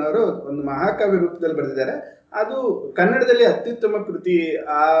ಬೆಟಗೇರಿ ಅನ್ನೋರು ಒಂದು ಮಹಾಕವಿ ರೂಪದಲ್ಲಿ ಬರ್ದಿದ್ದಾರೆ. ಅದು ಕನ್ನಡದಲ್ಲಿ ಅತ್ಯುತ್ತಮ ಕೃತಿ.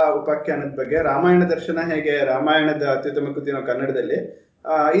 ಆ ಉಪಾಖ್ಯಾನದ ಬಗ್ಗೆ ರಾಮಾಯಣ ದರ್ಶನ ಹೇಗೆ ರಾಮಾಯಣದ ಅತ್ಯುತ್ತಮ ಕೃತಿ ನಾವು ಕನ್ನಡದಲ್ಲಿ,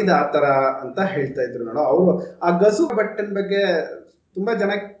 ಇದು ಆ ತರ ಅಂತ ಹೇಳ್ತಾ ಇದ್ರು ನೋಡು. ಅವರು ಆ ಗಸು ಭಟ್ಟನ ಬಗ್ಗೆ ತುಂಬಾ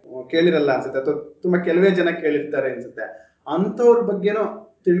ಜನ ಕೇಳಿರಲ್ಲ ಅನ್ಸುತ್ತೆ, ಅಥವಾ ತುಂಬಾ ಕೆಲವೇ ಜನ ಕೇಳಿರ್ತಾರೆ ಅನ್ಸುತ್ತೆ. ಅಂಥವ್ರ ಬಗ್ಗೆನೂ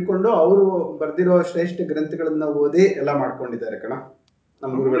ತಿಳ್ಕೊಂಡು ಅವರು ಬರ್ದಿರೋ ಶ್ರೇಷ್ಠ ಗ್ರಂಥಗಳನ್ನ ಓದಿ ಎಲ್ಲ ಮಾಡ್ಕೊಂಡಿದ್ದಾರೆ ಕಣ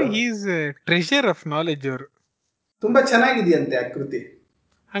ನಮ್ಮ ಅವರು ಗುರುಗಳು. ಈಸ್ ಟ್ರೆಷರ್ ಆಫ್ ನಾಲೆಡ್ಜ್ ಅವರು. ತುಂಬಾ ಚೆನ್ನಾಗಿದೆಯಂತೆ ಆ ಕೃತಿ.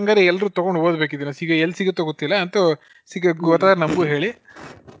 ಹಂಗಾರೆ ಎಲ್ರು ತಗೊಂಡು ಓದ್ಬೇಕಿದ್ದೀನ. ಎಲ್ಲಿ ಸಿಗುತ್ತೋ ಗೊತ್ತಿಲ್ಲ, ಅಂತೂ ಹ್ಮ್. ಗೊತ್ತಾದ್ರೆ ನಮಗೂ ಹೇಳಿ.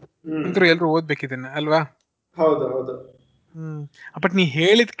 ಹ್ಮ್. ಅಂತೂ ಎಲ್ರು ಓದ್ಬೇಕಿದ್ದೀನ ಅಲ್ವಾ? ಹೌದು ಹೌದು. ಬಟ್ ನೀ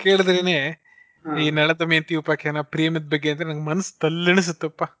ಹೇಳಿದ್ ಕೇಳಿದ್ರೇನೆ ಹಾ, ಈ ನಳದಮಯಂತಿ ಉಪಾಖ್ಯಾನ ಪ್ರೇಮದ ಬಗ್ಗೆ ಅಂತ ನಂಗೆ ಮನಸ್ಸು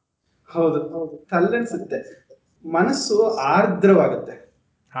ತಲ್ಲಣಿಸುತ್ತಪ್ಪ. ಹೌದು, ತಲ್ಲಣಿಸುತ್ತೆ, ಮನಸ್ಸು ಆರ್ದ್ರವಾಗುತ್ತೆ.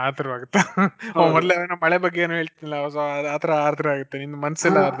 ಆತರವಾಗುತ್ತಾ? ಹೌದು. ಮೊದ್ಲೇ ಏನೋ ಮಳೆ ಬಗ್ಗೆ ಏನೋ ಹೇಳ್ತಿಲ್ಲ, ಸೊ ಆತರ ಆರ್ದ್ರ ಆಗುತ್ತೆ ನಿನ್ನ ಆ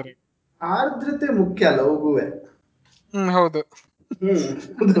ಮನ್ಸೆಲ್ಲ ಆರ್ದ್ರ. ಆರ್ದ್ರತೆ ಮುಖ್ಯ ಲವ್ಗುವೆ. ಹೌದು. ಹ್ಮ್.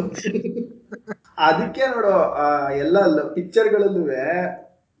 ಹೌದು. ಅದಕ್ಕೆ ನೋಡು, ಎಲ್ಲ ಪಿಕ್ಚರ್ಗಳಲ್ಲೂ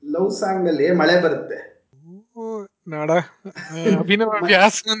ಲವ್ ಸಾಂಗ್ ಅಲ್ಲಿ ಮಳೆ ಬರುತ್ತೆ. ಓ, ನೋಡ, ಅಭಿನವ ಮ-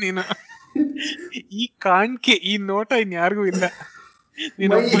 ವ್ಯಾಸ ನೀನು. ಈ ಕಾಣ್ಕೆ, ಈ ನೋಟ ಇನ್ಯಾರಿಗೂ ಇಲ್ಲ, ಮೈ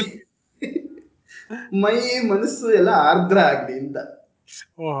ನೀನೊಬ್ಬ. ಮೈ ಮನಸ್ಸು ಎಲ್ಲ ಆರ್ದ್ರ ಆಗ್ಲಿ ಅಂತ.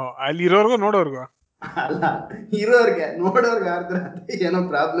 ಓಹೋ, ಅಲ್ಲಿರೋರ್ಗು ನೋಡೋರ್ಗು. ಅಲ್ಲ, ನೋಡೋರ್ಗೆ ಆರ್ದ್ರ ಆದ್ರೆ ಏನೋ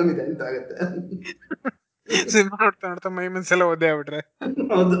ಪ್ರಾಬ್ಲಮ್ ಇದೆ ಅಂತ ಆಗುತ್ತೆ. ಸಿನಿಮಾ ನೋಡ್ತಾ ನೋಡ್ತಾ ಮೈ ಮನ್ಸೆಲ್ಲ ಒದ್ದೆ ಆಗ್ಬಿಟ್ರೆ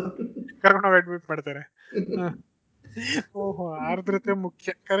ಹೌದು. ಕರ್ಕೊಂಡೋಗಿ ಅಡ್ಮಿಟ್ ಮಾಡ್ತಾರೆ. ಹ. ಓಹೋ, ಆರ್ದ್ರತೆ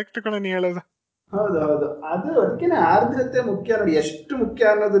ಮುಖ್ಯ. ಕರೆಕ್ಟ್ ಕಣ ನೀ ಹೇಳೋದು. ಹೌದು ಹೌದು, ಅದಕ್ಕೇನೆ ಆರ್ದ್ರತೆ ಮುಖ್ಯ ನೋಡಿ. ಎಷ್ಟು ಮುಖ್ಯ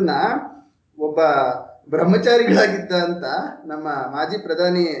ಅನ್ನೋದನ್ನ ಒಬ್ಬ ಬ್ರಹ್ಮಚಾರಿಗಳಾಗಿದ್ದ ಅಂತ ನಮ್ಮ ಮಾಜಿ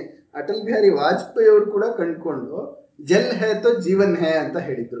ಪ್ರಧಾನಿ ಅಟಲ್ ಬಿಹಾರಿ ವಾಜಪೇಯಿ ಅವರು ಕೂಡ ಕಂಡುಕೊಂಡು ಜಲ್ ಹೇ ತೋ ಜೀವನ್ ಹೇ ಅಂತ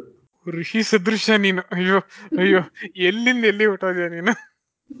ಹೇಳಿದ್ರು. ಋಷಿ ಸದೃಶ ನೀನು. ಅಯ್ಯೋ ಅಯ್ಯೋ, ಎಲ್ಲಿಂದ ಎಲ್ಲಿ ಹೊಟ್ಟೋದ್ಯಾ ನೀನು.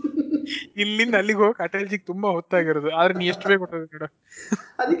 ಇಲ್ಲಿಂದ ಅಲ್ಲಿಗೆ ಹೋಗಕ್ ಅಟಲ್ಜಿಗೆ ತುಂಬಾ ಹೊತ್ತಾಗಿರೋದು, ಆದ್ರೆ ನೀ ಎಷ್ಟು ಬೇಗ ಹೊಟ್ಟೋದ್ ನೋಡ.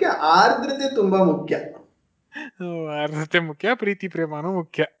 ಅದಕ್ಕೆ ಆರ್ದ್ರತೆ ತುಂಬಾ ಮುಖ್ಯ. ಆರ್ದ್ರತೆ ಮುಖ್ಯ, ಪ್ರೀತಿ ಪ್ರೇಮನೂ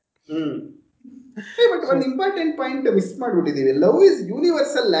ಮುಖ್ಯ. ಹ್ಮ್. ಬಟ್ ಸೊ ಒಂದು important point miss ಮಾಡ್ಬಿಟ್ಟಿದೀವಿ. Love is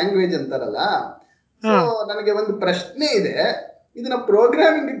universal language ಅಂತಾರಲ್ಲ. ಸೊ ಹಾ, ನನಗೆ ಒಂದು ಪ್ರಶ್ನೆ ಇದೆ, ಇದನ್ನ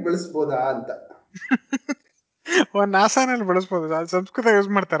ಪ್ರೋಗ್ರಾಮಿಂಗ್ ಬಳಸ್ಬೋದಾ ಅಂತ. ಒಂದ್ ನಾಸಾನಲ್ಲಿ ಬಳಸ್ಬೋದು, ಅದು ಸಂಸ್ಕೃತ ಯೂಸ್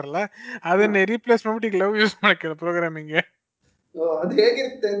ಮಾಡ್ತಾರಲ್ಲ, ಅದನ್ನೇ ರೀಪ್ಲೇಸ್ ಮಾಡ್ಬಿಟ್ಟು ಈಗ ಲವ್ ಯೂಸ್ ಮಾಡಕ್ಕೆ ಪ್ರೋಗ್ರಾಮಿಂಗ್. ಅದು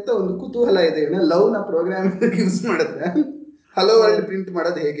ಹೇಗಿರುತ್ತೆ ಅಂತ ಒಂದು ಕುತೂಹಲ ಇದೆ. ಲವ್ ನ ಪ್ರೋಗ್ರಾಮಿಂಗ್ ಯೂಸ್ ಮಾಡಿದ್ರೆ ಹಲೋ ವರ್ಲ್ಡ್ ಪ್ರಿಂಟ್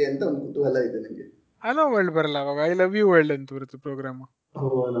ಮಾಡೋದು ಹೇಗೆ ಅಂತ ಒಂದು ಕುತೂಹಲ ಇದೆ ನನಗೆ. ಹಲೋ ವರ್ಲ್ಡ್ ಬರಲ್ಲ, ಅವಾಗ ಐ ಲವ್ ಯು ವರ್ಲ್ಡ್ ಅಂತ ಬರುತ್ತೆ ಪ್ರೋಗ್ರಾಮ್. ಓ,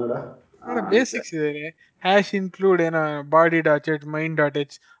 ನೋಡ. ನೋಡ, ಬೇಸಿಕ್ಸ್ ಇದೆ. ಹ್ಯಾಶ್ ಇನ್ಕ್ಲೂಡ್ ಏನೋ body dot H, mind dot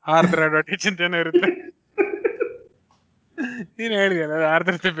H, ಆರ್ದ್ರ ಡಾಟ್ ಎಚ್ ಅಂತ ಏನೋ ಇರುತ್ತೆ. ನೀನ್ ಹೇಳಿದಲ್ಲ ಅದು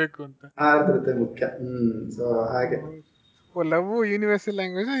ಆರ್ದ್ರತೆ ಬೇಕು ಅಂತ. ಆರ್ದ್ರತೆ ಮುಖ್ಯ. ಸೊ ಹಾಗೆ. ಓ, ಲವ್ ಯೂನಿವರ್ಸಲ್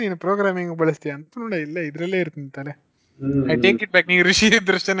ಲ್ಯಾಂಗ್ವೇಜ್, ನೀನು ಪ್ರೋಗ್ರಾಮಿಂಗ್ ಬಳಸ್ತೀಯ ಅಂತ ನೋಡ. ಇಲ್ಲ, ಇದ್ರಲ್ಲೇ ಇರ್ತೀನಿ ತಾನೆ. I hmm. Take it back. ನೀ ಋಷಿ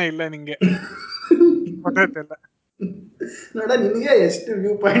ದೃಶ್ಯನೇ ಇಲ್ಲ ನಿಂಗೆ, ಗೊತ್ತಾಯ್ತಲ್ಲ. ನೋಡ, ನಿನಗೆ ಎಷ್ಟು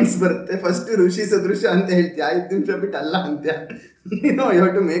ವ್ಯೂ ಪಾಯಿಂಟ್ಸ್ ಬರುತ್ತೆ. ಫಸ್ಟ್ ಋಷಿ ಸದೃಶ ಅಂತ ಹೇಳ್ತೀಯ, 5 ನಿಮಿಷ ಬಿಟ್ಟು ಅಲ್ಲ ಅಂತ್ಯ. ನೀನು you have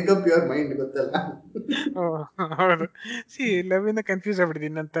to make up your mind, ಗೊತ್ತಲ್ಲ. ಓ, ಹೌದು. ಸಿ, ಲವ್ ಇಂದ ಕನ್ಫ್ಯೂಸ್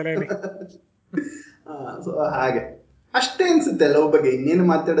ಆಗ್ಬಿಟ್ಟಿದ್ದೀನಿ ನನ್ನ ತಲೆಯಲ್ಲಿ. ಸೊ ಹಾಗೆ ಅಷ್ಟೇ ಅನ್ಸುತ್ತೆ ಲವ್ ಬಗ್ಗೆ, ಇನ್ನೇನು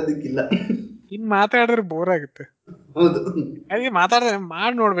ಮಾತಾಡೋದಕ್ಕಿಲ್ಲ. ಇನ್ ಮಾತಾಡಿದ್ರೆ ಬೋರ್ ಆಗುತ್ತೆ. ಹೌದು ಅದಕ್ಕೆ ಮಾತಾಡಿದ್ರೆ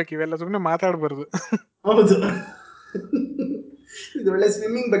ಮಾಡಿ ನೋಡ್ಬೇಕು, ಇವೆಲ್ಲ ಸುಮ್ಮನೆ ಮಾತಾಡ್ಬಾರ್ದು. ಹೌದು. ಇದು ಒಳ್ಳೆ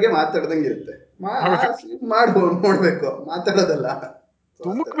ಸ್ವಿಮ್ಮಿಂಗ್ ಬಗ್ಗೆ ಮಾತಾಡ್ದಂಗೆ ಇರುತ್ತೆ. ಹೌದು, ಮಾಡಿ ನೋಡ್ಬೇಕು, ಮಾತಾಡೋದಲ್ಲ. ಸೊ ಆತರ.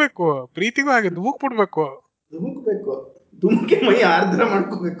 ಧುಮುಕ್ಬೇಕು, ಪ್ರೀತಿಗೂ ಹಾಗೆ ಧುಮುಕ್ ಬಿಡ್ಬೇಕು. ಧುಮುಕ್ಬೇಕು, ಧುಮುಕಿ ಮೈ ಆರ್ದ್ರ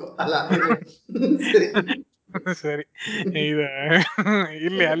ಮಾಡ್ಕೋಬೇಕು ಅಲ್ಲ anyway. ಸರಿ. ಸರಿ, ಇದು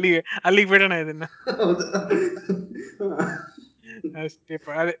ಇಲ್ಲಿ ಅಲ್ಲಿಗೆ ಬಿಡೋಣ ಇದನ್ನ. ಹೌದು. ಅಷ್ಟೇಪ್ಪ.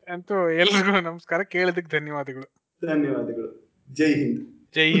 ಅದೇ ಅಂತೂ ಎಲ್ರಿಗೂ ನಮಸ್ಕಾರ, ಕೇಳೋದಕ್ಕೆ ಧನ್ಯವಾದಗಳು. ಧನ್ಯವಾದಗಳು. ಜೈ ಹಿಂದ್.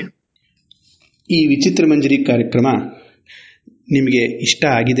 ಜೈ ಹಿಂದ್. ಈ ವಿಚಿತ್ರ ಮಂಜರಿ ಕಾರ್ಯಕ್ರಮ ನಿಮಗೆ ಇಷ್ಟ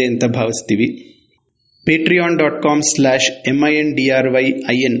ಆಗಿದೆ ಅಂತ ಭಾವಿಸ್ತೀವಿ.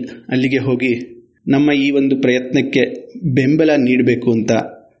 patreon.com/mindryin ಅಲ್ಲಿಗೆ ಹೋಗಿ ನಮ್ಮ ಈ ಒಂದು ಪ್ರಯತ್ನಕ್ಕೆ ಬೆಂಬಲ ನೀಡಬೇಕು ಅಂತ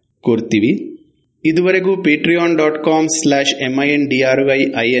ಕೋರ್ತೀವಿ. ಇದುವರೆಗೂ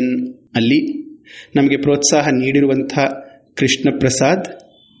patreon.com/mindryin ಅಲ್ಲಿ ನಮಗೆ ಪ್ರೋತ್ಸಾಹ ನೀಡಿರುವಂಥ ಕೃಷ್ಣ ಪ್ರಸಾದ್,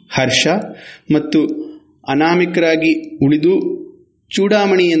 ಹರ್ಷ ಮತ್ತು ಅನಾಮಿಕರಾಗಿ ಉಳಿದು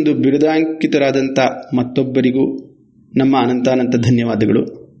ಚೂಡಾಮಣಿ ಎಂದು ಬಿರುದಾಂಕಿತರಾದಂಥ ಮತ್ತೊಬ್ಬರಿಗೂ ನಮ್ಮ ಅನಂತಾನಂತ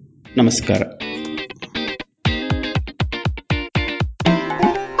ಧನ್ಯವಾದಗಳು. ನಮಸ್ಕಾರ.